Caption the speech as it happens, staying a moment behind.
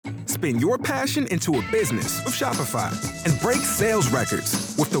Spin your passion into a business with Shopify and break sales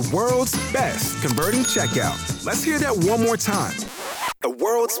records with the world's best converting checkout. Let's hear that one more time. The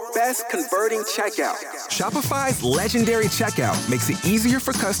world's best converting checkout. Shopify's legendary checkout makes it easier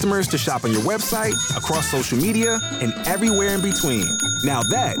for customers to shop on your website, across social media, and everywhere in between. Now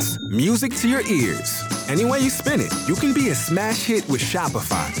that's music to your ears. Any way you spin it, you can be a smash hit with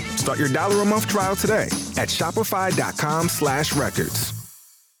Shopify. Start your $1 a month trial today at shopify.com/records.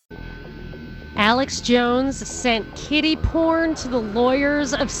 Alex Jones sent kiddie porn to the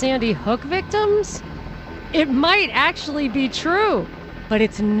lawyers of Sandy Hook victims? It might actually be true, but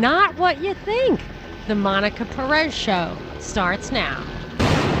it's not what you think. The Monica Perez Show starts now.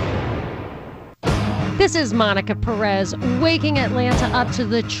 This is Monica Perez, waking Atlanta up to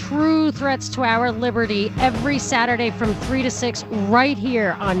the true threats to our liberty every Saturday from 3 to 6 right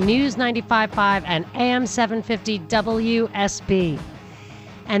here on News 95.5 and AM 750 WSB.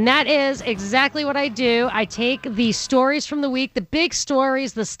 And that is exactly what I do. I take the stories from the week, the big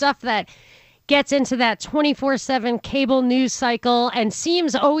stories, the stuff that gets into that 24/7 cable news cycle and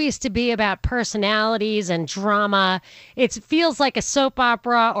seems always to be about personalities and drama. It feels like a soap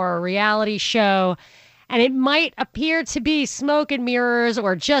opera or a reality show, and it might appear to be smoke and mirrors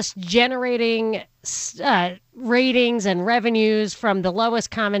or just generating ratings and revenues from the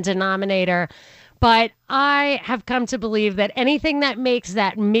lowest common denominator. But I have come to believe that anything that makes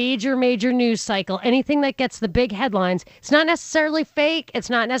that major news cycle, anything that gets the big headlines, it's not necessarily fake, it's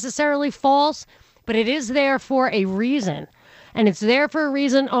not necessarily false, but it is there for a reason. And it's there for a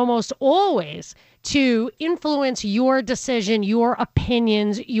reason almost always to influence your decision, your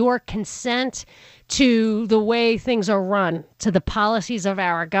opinions, your consent to the way things are run, to the policies of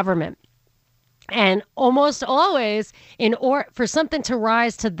our government. And almost always, for something to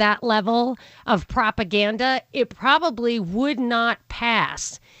rise to that level of propaganda, it probably would not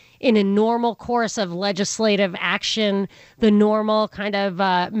pass in a normal course of legislative action, the normal kind of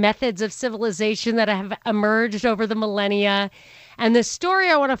methods of civilization that have emerged over the millennia. And the story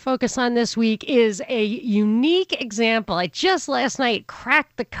I want to focus on this week is a unique example. I just last night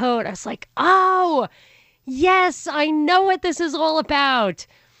cracked the code. I was like, oh, yes, I know what this is all about.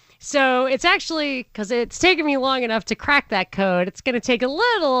 So it's actually, because it's taken me long enough to crack that code, it's going to take a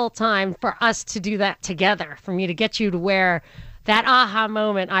little time for us to do that together, for me to get you to where that aha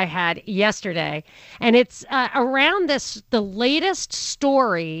moment I had yesterday. And it's around the latest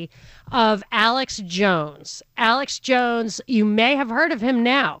story of Alex Jones. Alex Jones, you may have heard of him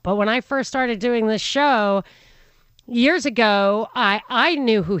now, but when I first started doing this show years ago, I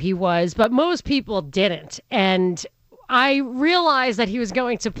knew who he was, but most people didn't. And I realized that he was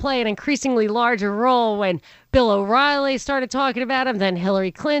going to play an increasingly larger role when Bill O'Reilly started talking about him, then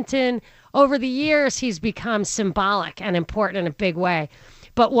Hillary Clinton. Over the years, he's become symbolic and important in a big way.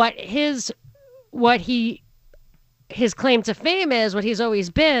 But what his claim to fame is, what he's always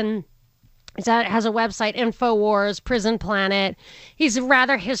been, is that has a website, InfoWars, Prison Planet. He's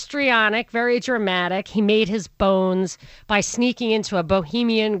rather histrionic, very dramatic. He made his bones by sneaking into a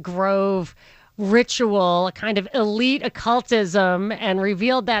Bohemian Grove ritual, a kind of elite occultism, and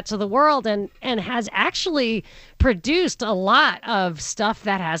revealed that to the world, and has actually produced a lot of stuff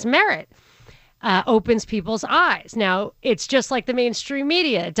that has merit, opens people's eyes. Now, it's just like the mainstream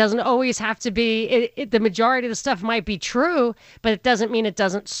media. It doesn't always have to be, the majority of the stuff might be true, but it doesn't mean it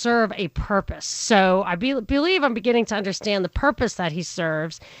doesn't serve a purpose. So I believe I'm beginning to understand the purpose that he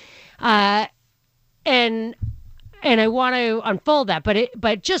serves. And I want to unfold that,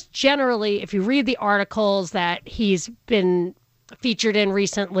 but just generally, if you read the articles that he's been featured in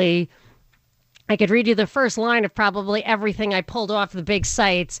recently, I could read you the first line of probably everything I pulled off the big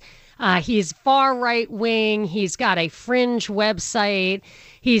sites. He's far right wing. He's got a fringe website.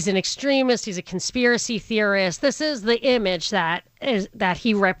 He's an extremist. He's a conspiracy theorist. This is the image that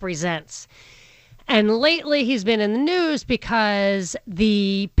he represents. And lately he's been in the news because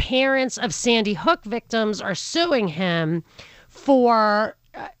the parents of Sandy Hook victims are suing him for,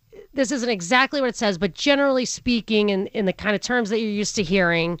 this isn't exactly what it says, but generally speaking, in the kind of terms that you're used to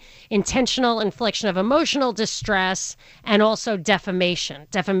hearing, intentional infliction of emotional distress and also defamation.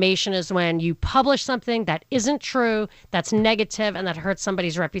 Defamation is when you publish something that isn't true, that's negative, and that hurts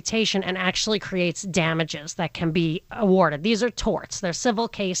somebody's reputation and actually creates damages that can be awarded. These are torts. They're civil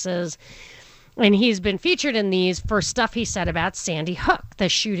cases. And he's been featured in these for stuff he said about Sandy Hook, the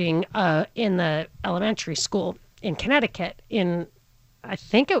shooting in the elementary school in Connecticut in, I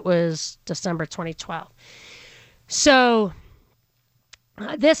think it was December 2012. So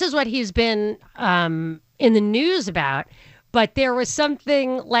this is what he's been in the news about. But there was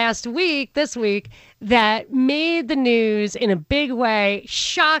something this week, that made the news in a big way.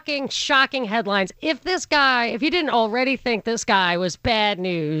 Shocking headlines. If you didn't already think this guy was bad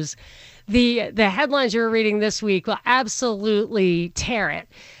news, the headlines you were reading this week will absolutely tear it.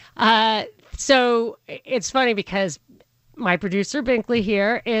 So it's funny because my producer Binkley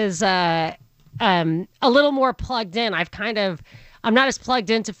here is a little more plugged in. I'm not as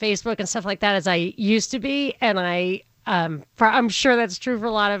plugged into Facebook and stuff like that as I used to be, and I'm sure that's true for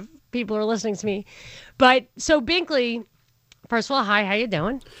a lot of people who are listening to me. But so Binkley, first of all, hi, how you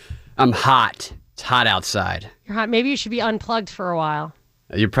doing? I'm hot. It's hot outside. You're hot. Maybe you should be unplugged for a while.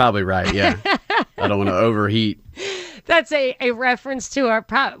 You're probably right, yeah. I don't want to overheat. That's a reference to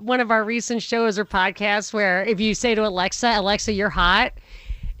one of our recent shows or podcasts where if you say to Alexa, you're hot,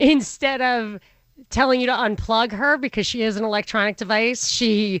 instead of telling you to unplug her because she is an electronic device,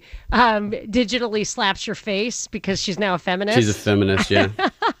 she digitally slaps your face because she's now a feminist. She's a feminist, yeah.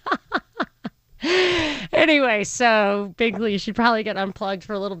 Anyway, so Binkley, you should probably get unplugged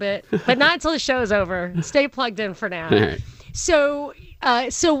for a little bit, but not until the show's over. Stay plugged in for now. All right. So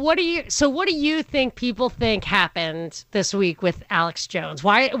what do you think people think happened this week with Alex Jones?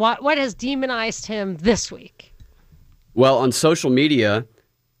 What has demonized him this week? Well, on social media,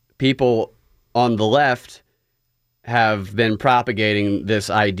 people on the left have been propagating this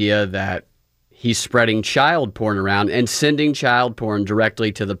idea that he's spreading child porn around and sending child porn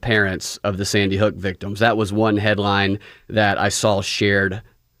directly to the parents of the Sandy Hook victims. That was one headline that I saw shared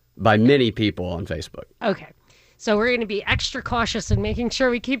by many people on Facebook. Okay. So we're going to be extra cautious in making sure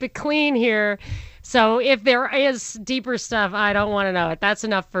we keep it clean here. So if there is deeper stuff, I don't want to know it. That's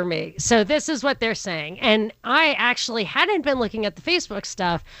enough for me. So this is what they're saying. And I actually hadn't been looking at the Facebook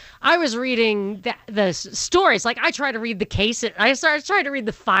stuff. I was reading the stories. Like I try to read the cases. I started trying to read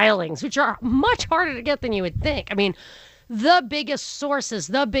the filings, which are much harder to get than you would think. I mean, the biggest sources,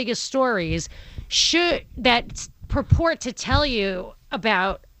 the biggest stories that purport to tell you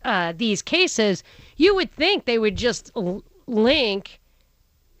about these cases, you would think they would just link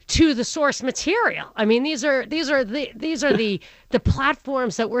to the source material. I mean, these are the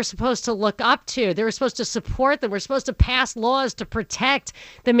platforms that we're supposed to look up to. They were supposed to support them. We're supposed to pass laws to protect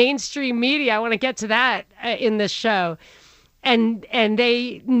the mainstream media. I want to get to that in this show, and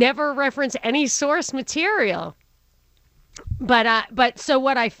they never reference any source material. But so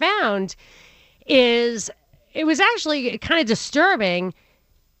what I found is it was actually kind of disturbing.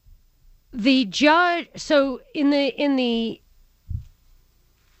 The judge, so in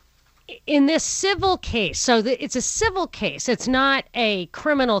this civil case, so it's a civil case, it's not a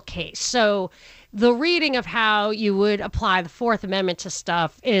criminal case. So the reading of how you would apply the Fourth Amendment to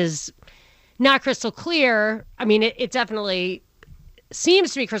stuff is not crystal clear. I mean, it definitely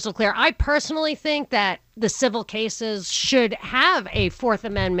seems to be crystal clear. I personally think that the civil cases should have a Fourth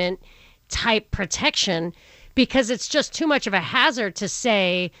Amendment type protection because it's just too much of a hazard to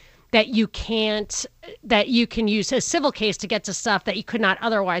say that you can use a civil case to get to stuff that you could not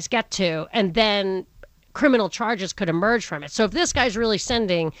otherwise get to, and then criminal charges could emerge from it. So if this guy's really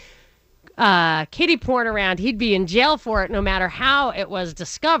sending kiddie porn around, he'd be in jail for it no matter how it was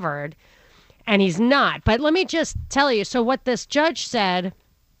discovered, and he's not. But let me just tell you, so what this judge said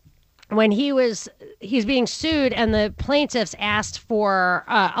when he's being sued and the plaintiffs asked for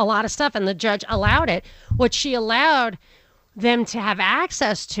a lot of stuff and the judge allowed it, what she allowed them to have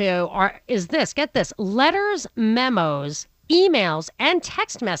access to is this, get this, letters, memos, emails, and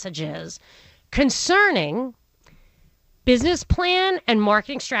text messages concerning business plan and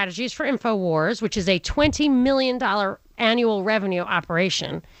marketing strategies for InfoWars, which is a $20 million annual revenue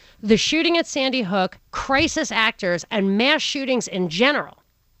operation, the shooting at Sandy Hook, crisis actors, and mass shootings in general.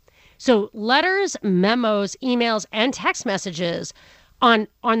 So letters, memos, emails, and text messages on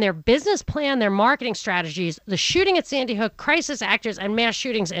their business plan, their marketing strategies, the shooting at Sandy Hook, crisis actors, and mass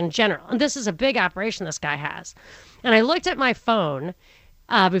shootings in general. And this is a big operation this guy has. And I looked at my phone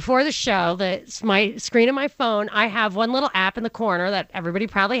before the show, my screen of my phone. I have one little app in the corner that everybody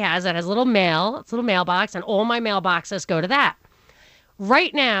probably has that has a little mail. It's a little mailbox, and all my mailboxes go to that.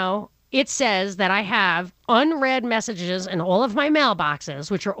 Right now, it says that I have unread messages in all of my mailboxes,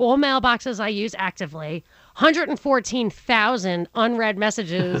 which are all mailboxes I use actively, 114,000 unread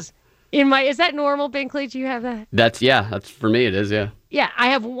messages in my, is that normal, Binkley? Do you have that? That's for me it is, yeah. Yeah, I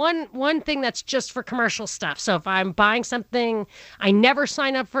have one thing that's just for commercial stuff. So if I'm buying something, I never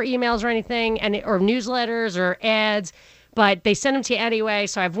sign up for emails or anything, or newsletters or ads, but they send them to you anyway.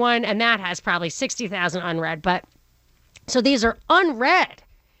 So I have one, and that has probably 60,000 unread. But so these are unread.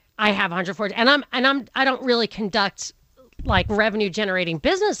 I have 140, and I don't really conduct like revenue generating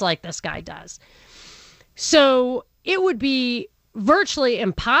business like this guy does. So it would be virtually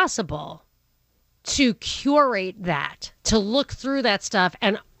impossible to curate that, to look through that stuff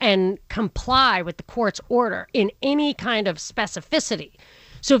and comply with the court's order in any kind of specificity.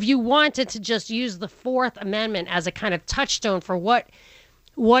 So if you wanted to just use the Fourth Amendment as a kind of touchstone for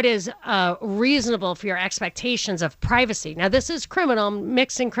what is reasonable for your expectations of privacy. Now, this is criminal,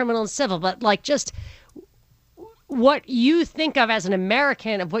 mixing criminal and civil, but like just what you think of as an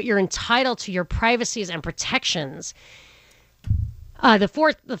American of what you're entitled to, your privacies and protections. The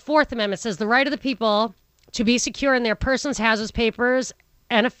Fourth Amendment says the right of the people to be secure in their persons, houses, papers,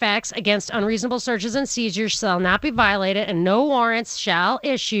 and effects against unreasonable searches and seizures shall not be violated, and no warrants shall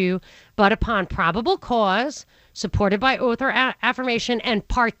issue but upon probable cause, supported by oath or affirmation, and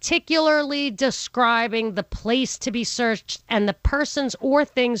particularly describing the place to be searched and the persons or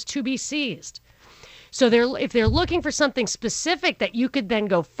things to be seized. So if they're looking for something specific that you could then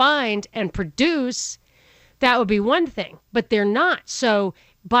go find and produce, that would be one thing, but they're not. So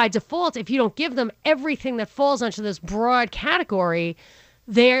by default, if you don't give them everything that falls into this broad category,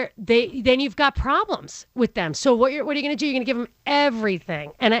 then you've got problems with them. So what are you going to do? You're going to give them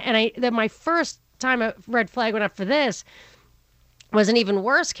everything. And my first time a red flag went up for this was an even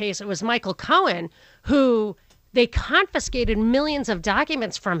worse case. It was Michael Cohen, who they confiscated millions of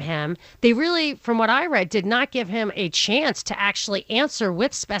documents from him. They really, from what I read, did not give him a chance to actually answer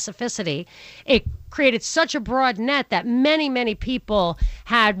with specificity. It created such a broad net that many, many people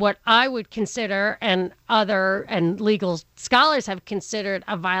had what I would consider and legal scholars have considered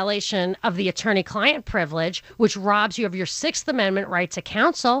a violation of the attorney-client privilege, which robs you of your Sixth Amendment right to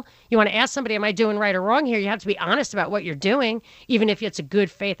counsel. You want to ask somebody, am I doing right or wrong here? You have to be honest about what you're doing, even if it's a good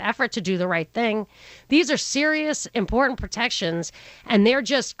faith effort to do the right thing. These are serious, important protections, and they're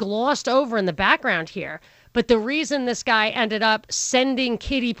just glossed over in the background here. But the reason this guy ended up sending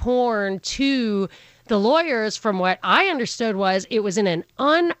kiddie porn to the lawyers, from what I understood, was it was in an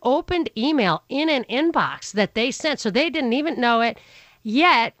unopened email in an inbox that they sent. So they didn't even know it.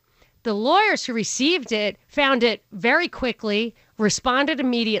 Yet the lawyers who received it found it very quickly, responded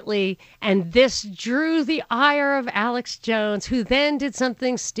immediately, and this drew the ire of Alex Jones, who then did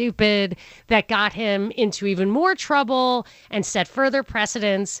something stupid that got him into even more trouble and set further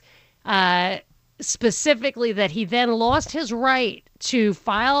precedents. Specifically that he then lost his right to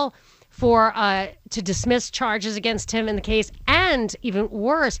file to dismiss charges against him in the case. And even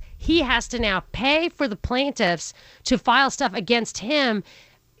worse, he has to now pay for the plaintiffs to file stuff against him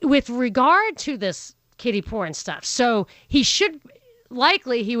with regard to this kiddie porn stuff. So he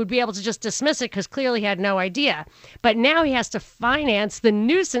would be able to just dismiss it because clearly he had no idea. But now he has to finance the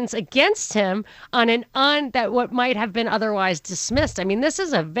nuisance against him on that what might have been otherwise dismissed. I mean, this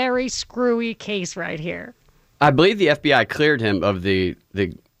is a very screwy case right here. I believe the FBI cleared him of the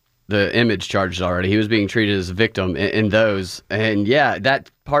image charges already. He was being treated as a victim in those. And yeah,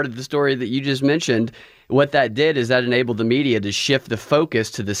 that part of the story that you just mentioned, what that did is that enabled the media to shift the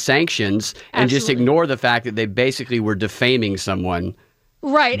focus to the sanctions and just ignore the fact that they basically were defaming someone.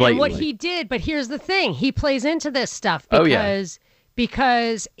 Right. Blatantly. And what he did, but here's the thing, he plays into this stuff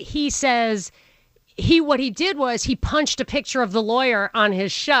because he says what he did was he punched a picture of the lawyer on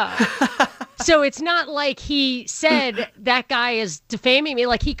his show. So it's not like he said that guy is defaming me.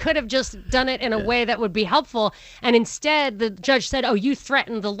 Like he could have just done it in a way that would be helpful. And instead the judge said, oh, you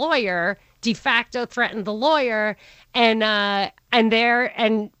threatened the lawyer, de facto threatened the lawyer. And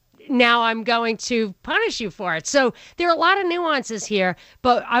now I'm going to punish you for it. So there are a lot of nuances here,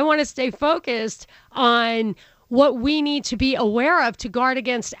 but I want to stay focused on what we need to be aware of to guard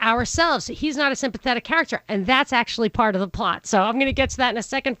against ourselves. He's not a sympathetic character, and that's actually part of the plot. So I'm going to get to that in a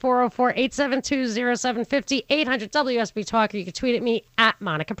second. 404-872-0750, 800-WSB Talk, or you can tweet at me at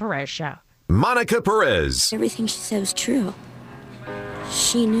Monica Perez Show. Monica Perez. Everything she said was true.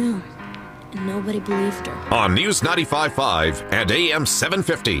 She knew. And nobody believed her. On News 95.5 and AM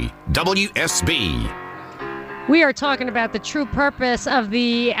 750, WSB. We are talking about the true purpose of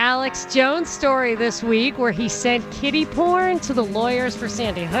the Alex Jones story this week, where he sent kiddie porn to the lawyers for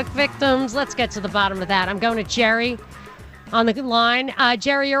Sandy Hook victims. Let's get to the bottom of that. I'm going to Jerry on the line.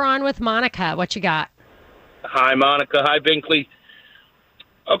 Jerry, you're on with Monica. What you got? Hi, Monica. Hi, Binkley.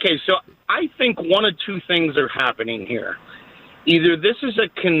 Okay, so I think one of two things are happening here. Either this is a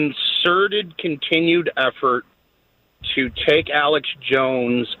concerted, continued effort to take Alex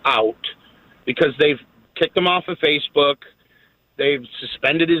Jones out because they've kicked him off of Facebook, they've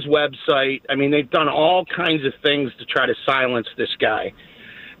suspended his website. I mean, they've done all kinds of things to try to silence this guy.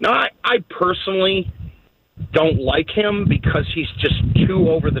 Now, I personally don't like him because he's just too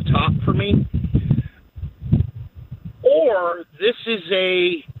over the top for me. Or this is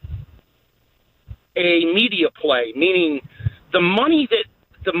a a media play, meaning the money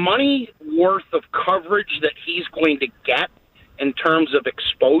worth of coverage that he's going to get in terms of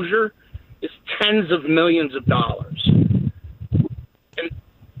exposure is tens of millions of dollars. And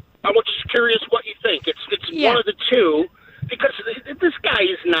I'm just curious what you think. It's one of the two, because this guy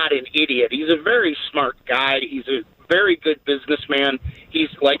is not an idiot. He's a very smart guy. He's a very good businessman. He's,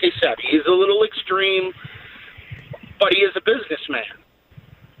 like I said, he's a little extreme, but he is a businessman.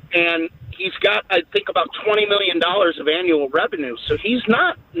 And he's got, I think, about $20 million of annual revenue. So he's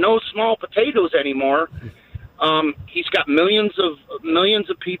not no small potatoes anymore. He's got millions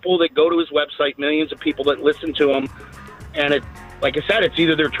of people that go to his website, millions of people that listen to him. And like I said, it's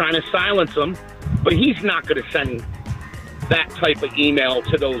either they're trying to silence him, but he's not going to send that type of email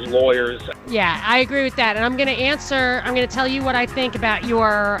to those lawyers. Yeah, I agree with that. And I'm going to tell you what I think about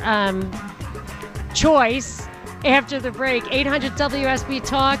your choice after the break. 800 WSB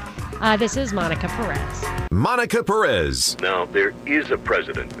Talk. This is Monica Perez. Monica Perez. Now, there is a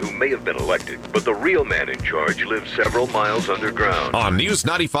president who may have been elected, but the real man in charge lives several miles underground. On News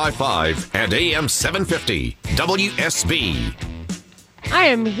 95.5 and AM 750, WSB. I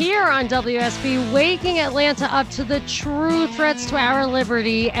am here on WSB, waking Atlanta up to the true threats to our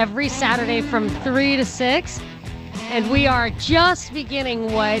liberty every Saturday from 3 to 6. And we are just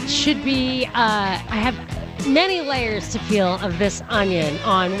beginning what should be, I have many layers to peel of this onion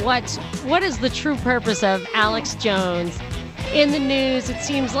on what is the true purpose of Alex Jones in the news. It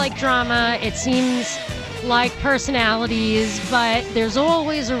seems like drama. It seems like personalities, but there's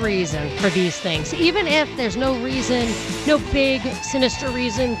always a reason for these things. Even if there's no reason, no big, sinister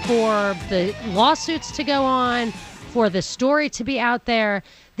reason for the lawsuits to go on, for the story to be out there,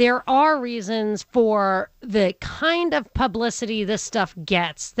 there are reasons for the kind of publicity this stuff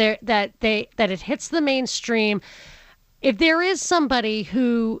gets, that it hits the mainstream. If there is somebody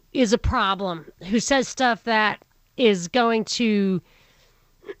who is a problem, who says stuff that is going to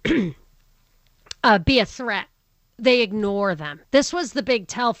be a threat, they ignore them. This was the big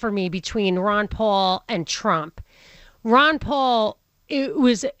tell for me between Ron Paul and Trump. Ron Paul, it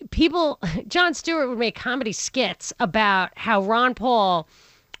was people, Jon Stewart would make comedy skits about how Ron Paul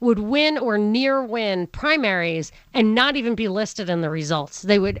would win or near win primaries and not even be listed in the results.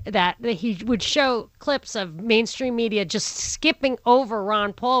 He would show clips of mainstream media just skipping over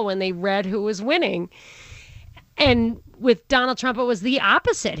Ron Paul when they read who was winning. And with Donald Trump, it was the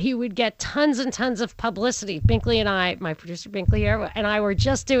opposite. He would get tons and tons of publicity. Binkley and I, my producer Binkley here, and I were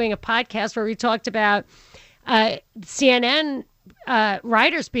just doing a podcast where we talked about CNN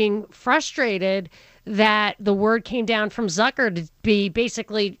writers being frustrated that the word came down from Zucker to be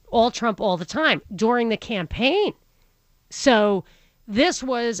basically all Trump all the time during the campaign. So this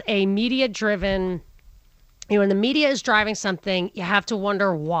was a media-driven, when the media is driving something, you have to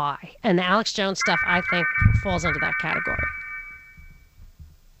wonder why. And the Alex Jones stuff, I think, falls into that category.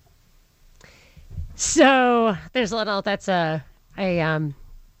 So there's that's a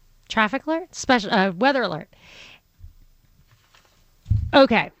traffic alert, special weather alert.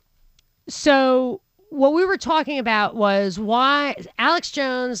 Okay. So what we were talking about was why Alex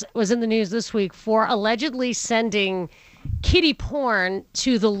Jones was in the news this week for allegedly sending kiddie porn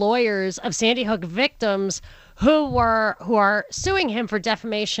to the lawyers of Sandy Hook victims who are suing him for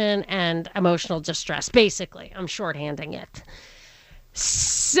defamation and emotional distress. Basically, I'm shorthanding it.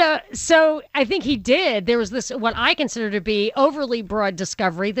 So I think he did. There was this, what I consider to be overly broad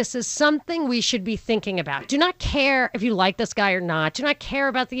discovery. This is something we should be thinking about. Do not care if you like this guy or not. Do not care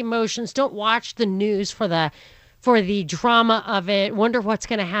about the emotions. Don't watch the news for the drama of it. Wonder what's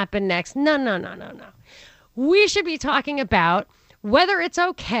going to happen next. No. We should be talking about whether it's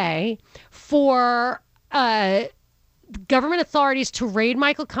okay for government authorities to raid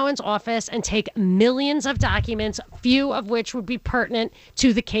Michael Cohen's office and take millions of documents, few of which would be pertinent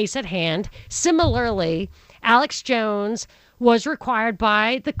to the case at hand. Similarly, Alex Jones was required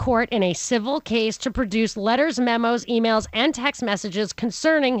by the court in a civil case to produce letters, memos, emails, and text messages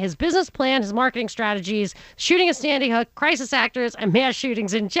concerning his business plan, his marketing strategies, shooting at Sandy Hook, crisis actors, and mass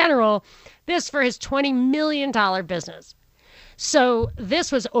shootings in general. This for his $20 million business. So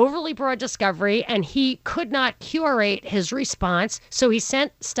this was overly broad discovery, and he could not curate his response. So he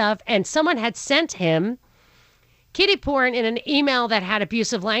sent stuff, and someone had sent him kiddie porn in an email that had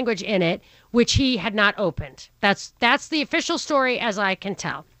abusive language in it, which he had not opened. That's the official story as I can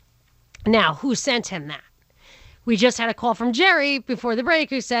tell. Now, who sent him that? We just had a call from Jerry before the break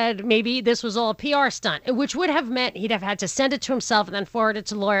who said maybe this was all a PR stunt, which would have meant he'd have had to send it to himself and then forward it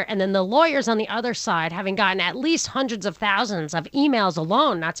to the lawyer. And then the lawyers on the other side, having gotten at least hundreds of thousands of emails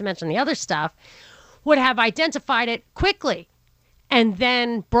alone, not to mention the other stuff, would have identified it quickly and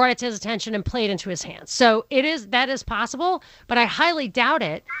then brought it to his attention and played into his hands. So that is possible, but I highly doubt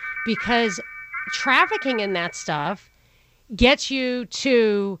it, because trafficking in that stuff gets you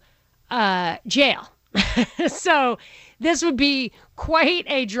to jail. So this would be quite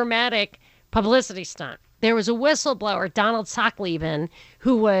a dramatic publicity stunt. There was a whistleblower, Donald Sockleben,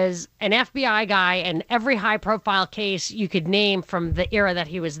 who was an FBI guy in every high-profile case you could name from the era that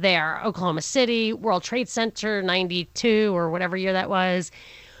he was there. Oklahoma City, World Trade Center, 92 or whatever year that was.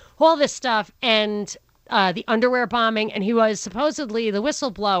 All this stuff, and the underwear bombing. And he was supposedly the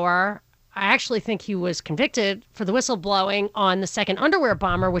whistleblower. I actually think he was convicted for the whistleblowing on the second underwear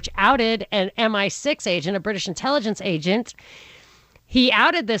bomber, which outed an MI6 agent, a British intelligence agent. He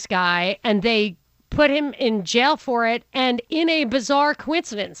outed this guy, and they put him in jail for it. And in a bizarre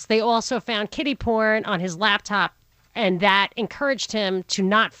coincidence, they also found kiddie porn on his laptop, and that encouraged him to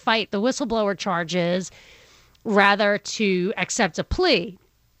not fight the whistleblower charges, rather to accept a plea.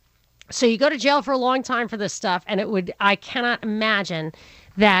 So you go to jail for a long time for this stuff, and I cannot imagine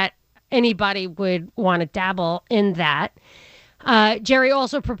that anybody would want to dabble in that. Jerry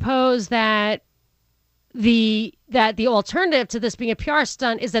also proposed that the alternative to this being a PR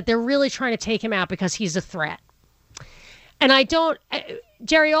stunt is that they're really trying to take him out because he's a threat. And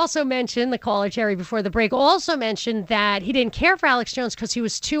Jerry also mentioned, the caller Jerry before the break also mentioned that he didn't care for Alex Jones because he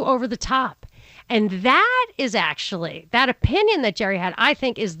was too over the top. And that is actually, that opinion that Jerry had, I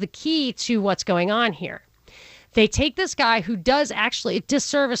think, is the key to what's going on here. They take this guy who does actually a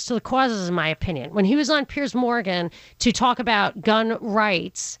disservice to the causes, in my opinion. When he was on Piers Morgan to talk about gun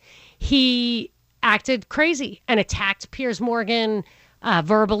rights, he acted crazy and attacked Piers Morgan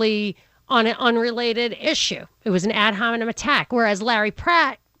verbally on an unrelated issue. It was an ad hominem attack. Whereas Larry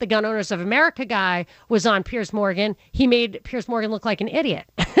Pratt, the Gun Owners of America guy, was on Piers Morgan, he made Piers Morgan look like an idiot.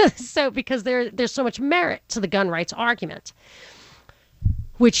 So because there's so much merit to the gun rights argument,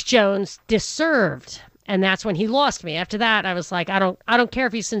 which Jones disserved. And that's when he lost me. After that, I was like, I don't care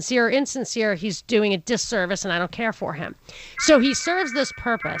if he's sincere or insincere. He's doing a disservice, and I don't care for him. So he serves this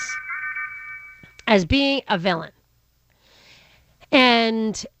purpose as being a villain.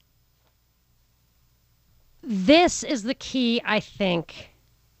 And this is the key, I think,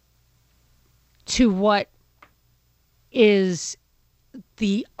 to what is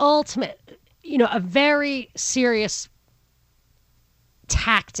the ultimate, a very serious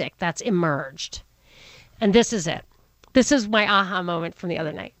tactic that's emerged. And this is it. This is my aha moment from the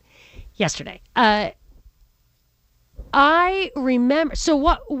other night, yesterday. I remember. So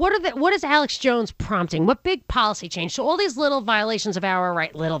what is Alex Jones prompting? What big policy change? So all these little violations of our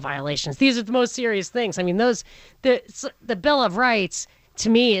right, little violations. These are the most serious things. I mean, the Bill of Rights to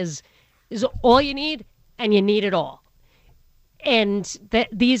me is all you need, and you need it all. And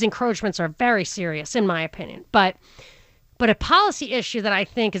these encroachments are very serious, in my opinion. But a policy issue that I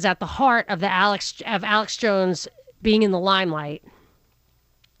think is at the heart of Alex Jones being in the limelight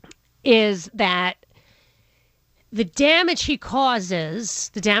is that the damage he causes,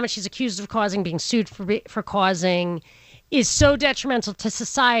 the damage he's accused of causing, being sued for causing, is so detrimental to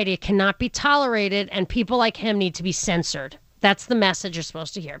society it cannot be tolerated, and people like him need to be censored. That's the message you're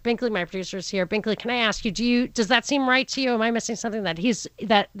supposed to hear. Binkley, my producer, is here. Binkley, can I ask you, does that seem right to you? Am I missing something that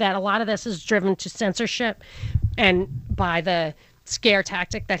a lot of this is driven to censorship and by the scare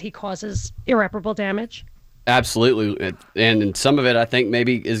tactic that he causes irreparable damage? Absolutely. And some of it, I think,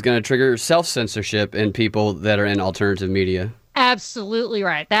 maybe is going to trigger self-censorship in people that are in alternative media. Absolutely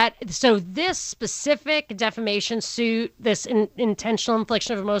right. So this specific defamation suit, this intentional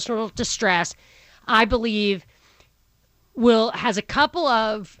infliction of emotional distress, I believe has a couple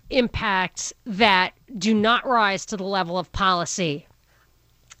of impacts that do not rise to the level of policy.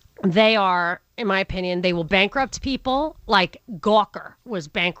 They are, in my opinion, they will bankrupt people like Gawker was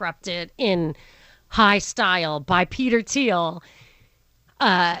bankrupted in high style by Peter Thiel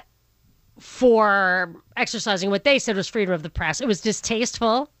for exercising what they said was freedom of the press. It was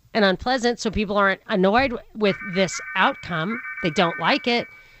distasteful and unpleasant, so people aren't annoyed with this outcome. They don't like it.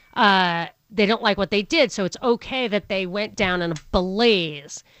 They don't like what they did, so it's okay that they went down in a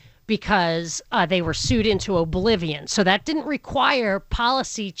blaze because they were sued into oblivion. So that didn't require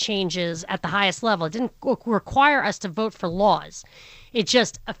policy changes at the highest level. It didn't require us to vote for laws. It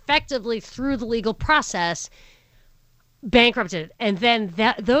just effectively, through the legal process, bankrupted. And then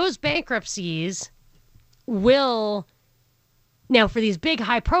those bankruptcies will... Now, for these big,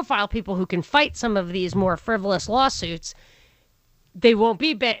 high-profile people who can fight some of these more frivolous lawsuits, they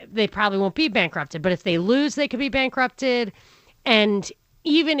probably won't be bankrupted. But if they lose, they could be bankrupted. And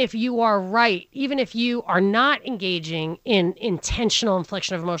even if you are right, even if you are not engaging in intentional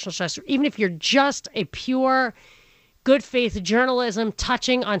infliction of emotional stress, or even if you're just a pure good faith journalism,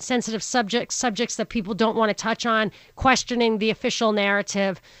 touching on sensitive subjects that people don't want to touch on, questioning the official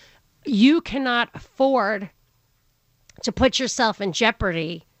narrative. You cannot afford to put yourself in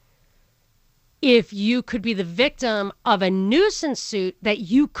jeopardy if you could be the victim of a nuisance suit that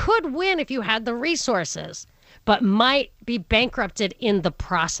you could win if you had the resources, but might be bankrupted in the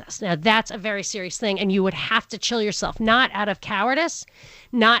process. Now, that's a very serious thing, and you would have to chill yourself, not out of cowardice,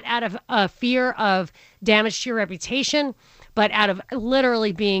 not out of a fear of damage to your reputation, but out of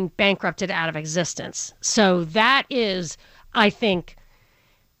literally being bankrupted out of existence. So that is, I think,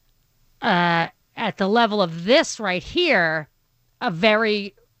 at the level of this right here, a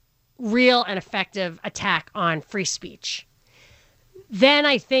very real and effective attack on free speech. Then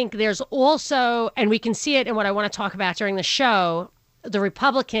I think there's also, and we can see it in what I want to talk about during the show, the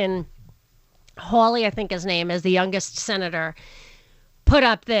Republican, Hawley, I think his name is, the youngest senator, put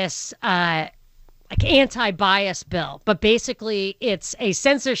up this like anti-bias bill, but basically it's a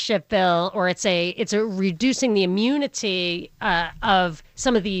censorship bill, or it's a reducing the immunity of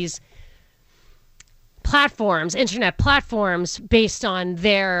some of these platforms, internet platforms, based on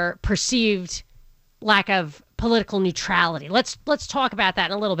their perceived lack of political neutrality. Let's talk about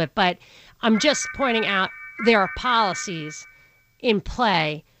that in a little bit, but I'm just pointing out there are policies in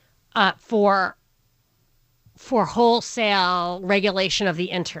play for wholesale regulation of the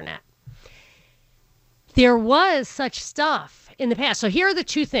internet. There was such stuff in the past. So here are the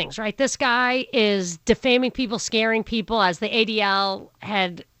two things, right? This guy is defaming people, scaring people, as the ADL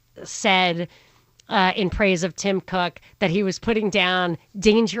had said in praise of Tim Cook, that he was putting down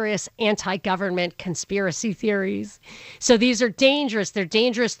dangerous anti-government conspiracy theories. So these are dangerous. They're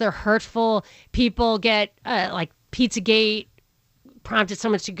dangerous. They're hurtful. People get, like Pizzagate prompted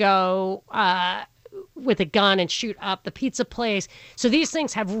someone to go with a gun and shoot up the pizza place. So these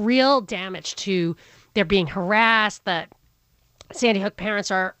things have real damage to, they're being harassed. The Sandy Hook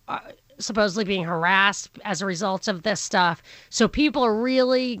parents are supposedly being harassed as a result of this stuff. So people are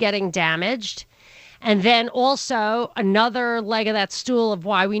really getting damaged. And then also another leg of that stool of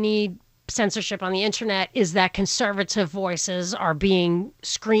why we need censorship on the internet is that conservative voices are being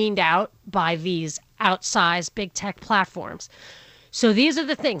screened out by these outsized big tech platforms. So these are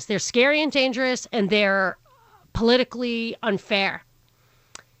the things. They're scary and dangerous, and they're politically unfair.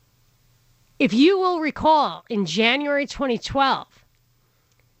 If you will recall, in January 2012,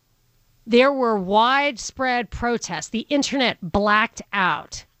 there were widespread protests. The internet blacked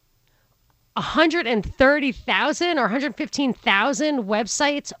out. 130,000 or 115,000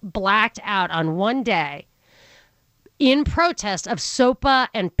 websites blacked out on one day in protest of SOPA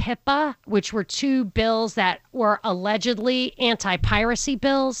and PIPA, which were two bills that were allegedly anti-piracy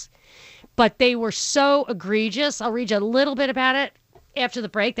bills. But they were so egregious. I'll read you a little bit about it after the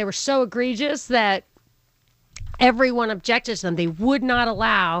break. They were so egregious that everyone objected to them. They would not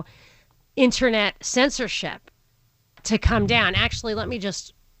allow internet censorship to come down. Actually, let me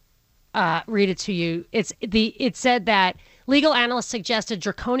just read it to you. It said that legal analysts suggested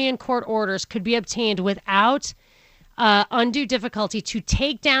draconian court orders could be obtained without undue difficulty to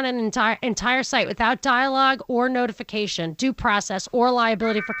take down an entire site without dialogue or notification, due process, or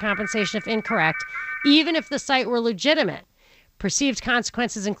liability for compensation if incorrect, even if the site were legitimate. Perceived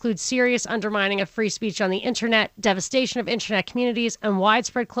consequences include serious undermining of free speech on the internet, devastation of internet communities, and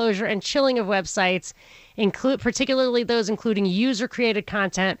widespread closure and chilling of websites, particularly those including user-created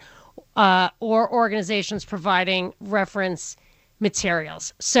content or organizations providing reference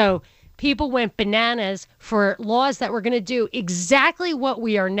materials. So people went bananas for laws that were going to do exactly what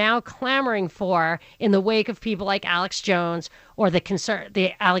we are now clamoring for in the wake of people like Alex Jones or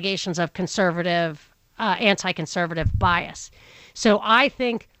the allegations of anti-conservative bias. So I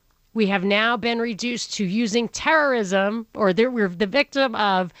think we have now been reduced to using terrorism, or we're the victim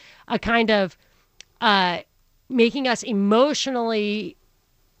of a kind of making us emotionally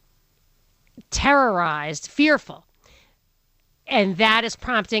terrorized, fearful. And that is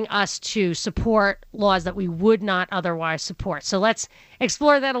prompting us to support laws that we would not otherwise support. So let's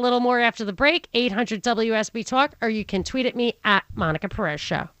explore that a little more after the break. 800 WSB Talk, or you can tweet at me at Monica Perez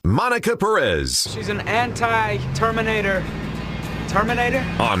Show. Monica Perez. She's an anti-Terminator. Terminator?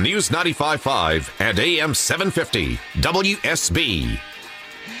 On News 95.5 and AM 750 WSB.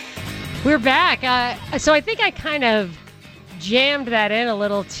 We're back. So I think I kind of jammed that in a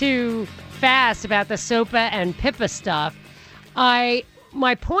little too fast about the SOPA and PIPA stuff.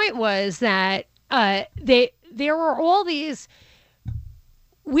 My point was that there were all these.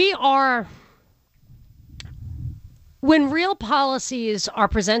 When real policies are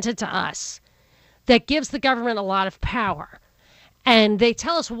presented to us, that gives the government a lot of power, and they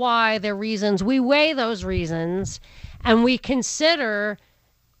tell us why their reasons. We weigh those reasons, and we consider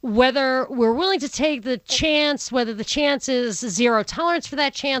whether we're willing to take the chance, whether the chance is zero tolerance for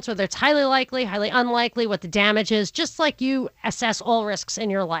that chance, whether it's highly likely, highly unlikely, what the damage is, just like you assess all risks in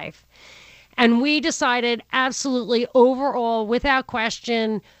your life. And we decided absolutely overall, without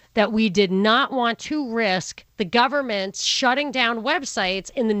question, that we did not want to risk the government shutting down websites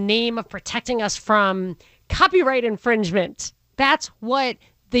in the name of protecting us from copyright infringement. That's what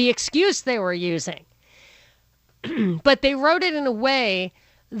the excuse they were using. But they wrote it in a way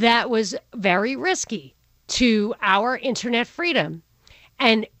that was very risky to our internet freedom.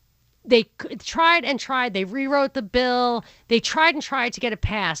 And they tried and tried. They rewrote the bill. They tried and tried to get it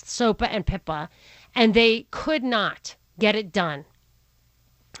passed, SOPA and PIPA, and they could not get it done.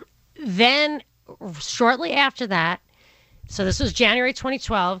 Then, shortly after that, so this was January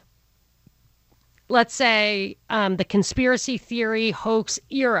 2012, let's say the conspiracy theory hoax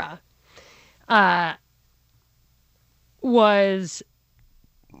era was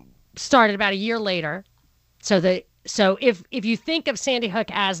started about a year later. So if you think of Sandy Hook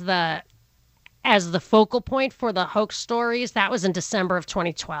as the focal point for the hoax stories, that was in December of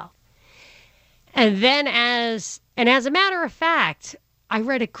 2012. And then as a matter of fact, I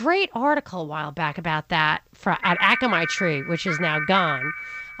read a great article a while back about that at Akamai Tree, which is now gone.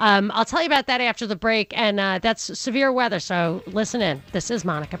 I'll tell you about that after the break, and that's severe weather, so listen in. This is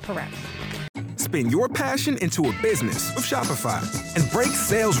Monica Perez. Spin your passion into a business with Shopify and break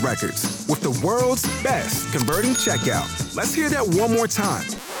sales records with the world's best converting checkout. Let's hear that one more time.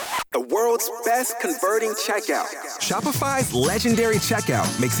 The world's best converting checkout. Shopify's legendary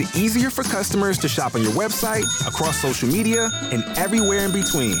checkout makes it easier for customers to shop on your website, across social media, and everywhere in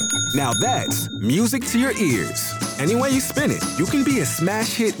between. Now that's music to your ears. Any way you spin it, you can be a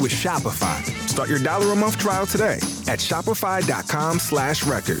smash hit with Shopify. Start your $1 a month trial today at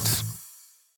shopify.com/records.